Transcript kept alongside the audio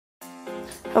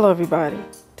Hello everybody.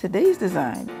 Today's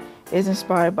design is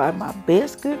inspired by my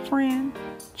best good friend,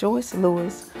 Joyce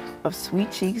Lewis of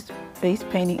Sweet Cheeks Face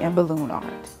Painting and Balloon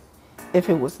Art. If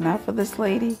it was not for this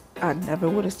lady, I never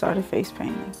would have started face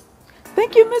painting.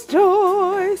 Thank you, Miss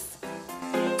Joyce.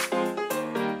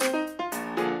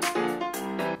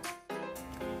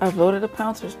 I've loaded a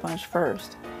Pouncer sponge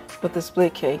first with a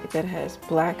split cake that has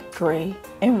black, gray,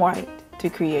 and white to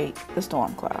create the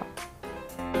storm cloud.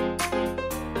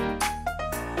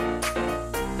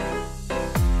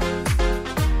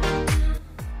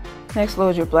 Next,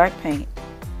 load your black paint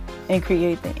and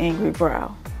create the angry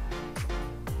brow.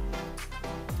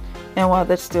 And while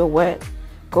that's still wet,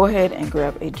 go ahead and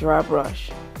grab a dry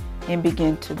brush and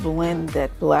begin to blend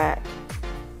that black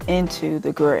into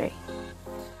the gray.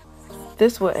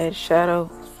 This will add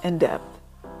shadow and depth.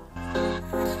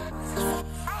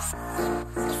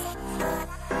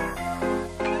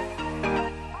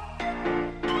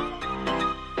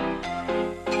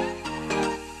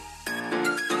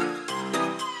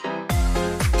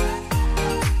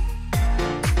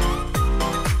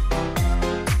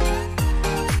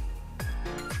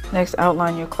 Next,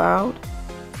 outline your cloud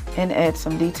and add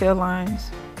some detail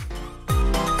lines.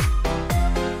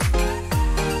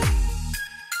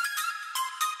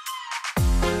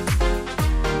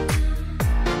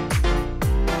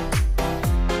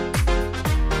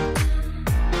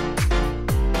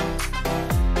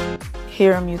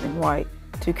 Here I'm using white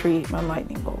to create my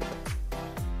lightning bolt.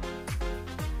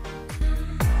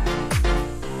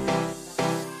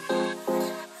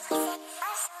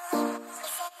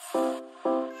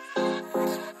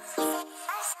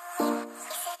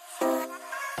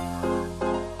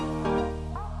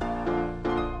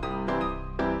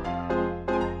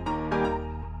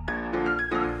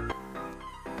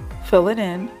 Fill it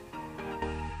in.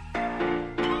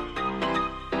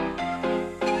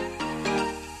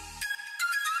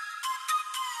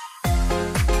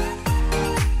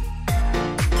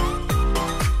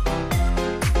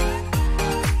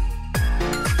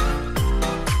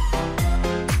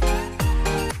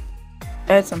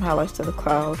 Add some highlights to the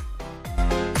cloud.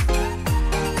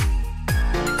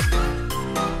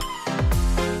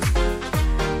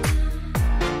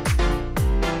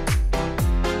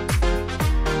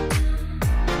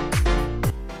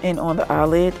 And on the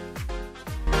eyelid,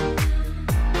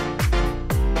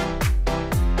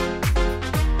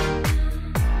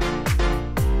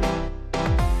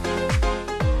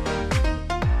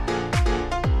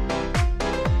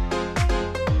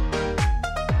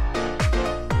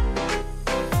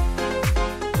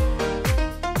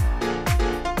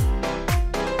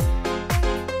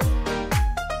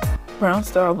 brown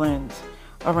Starblends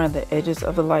around the edges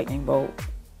of the lightning bolt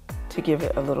to give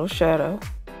it a little shadow.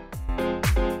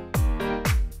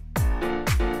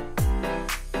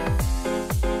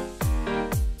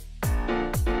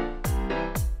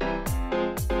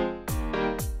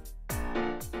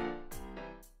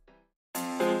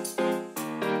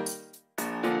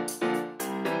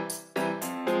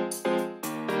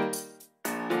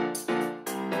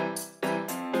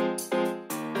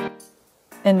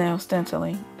 And now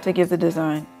stenciling to give the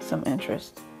design some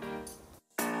interest.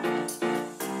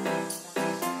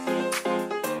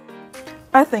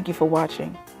 I thank you for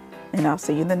watching, and I'll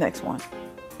see you in the next one.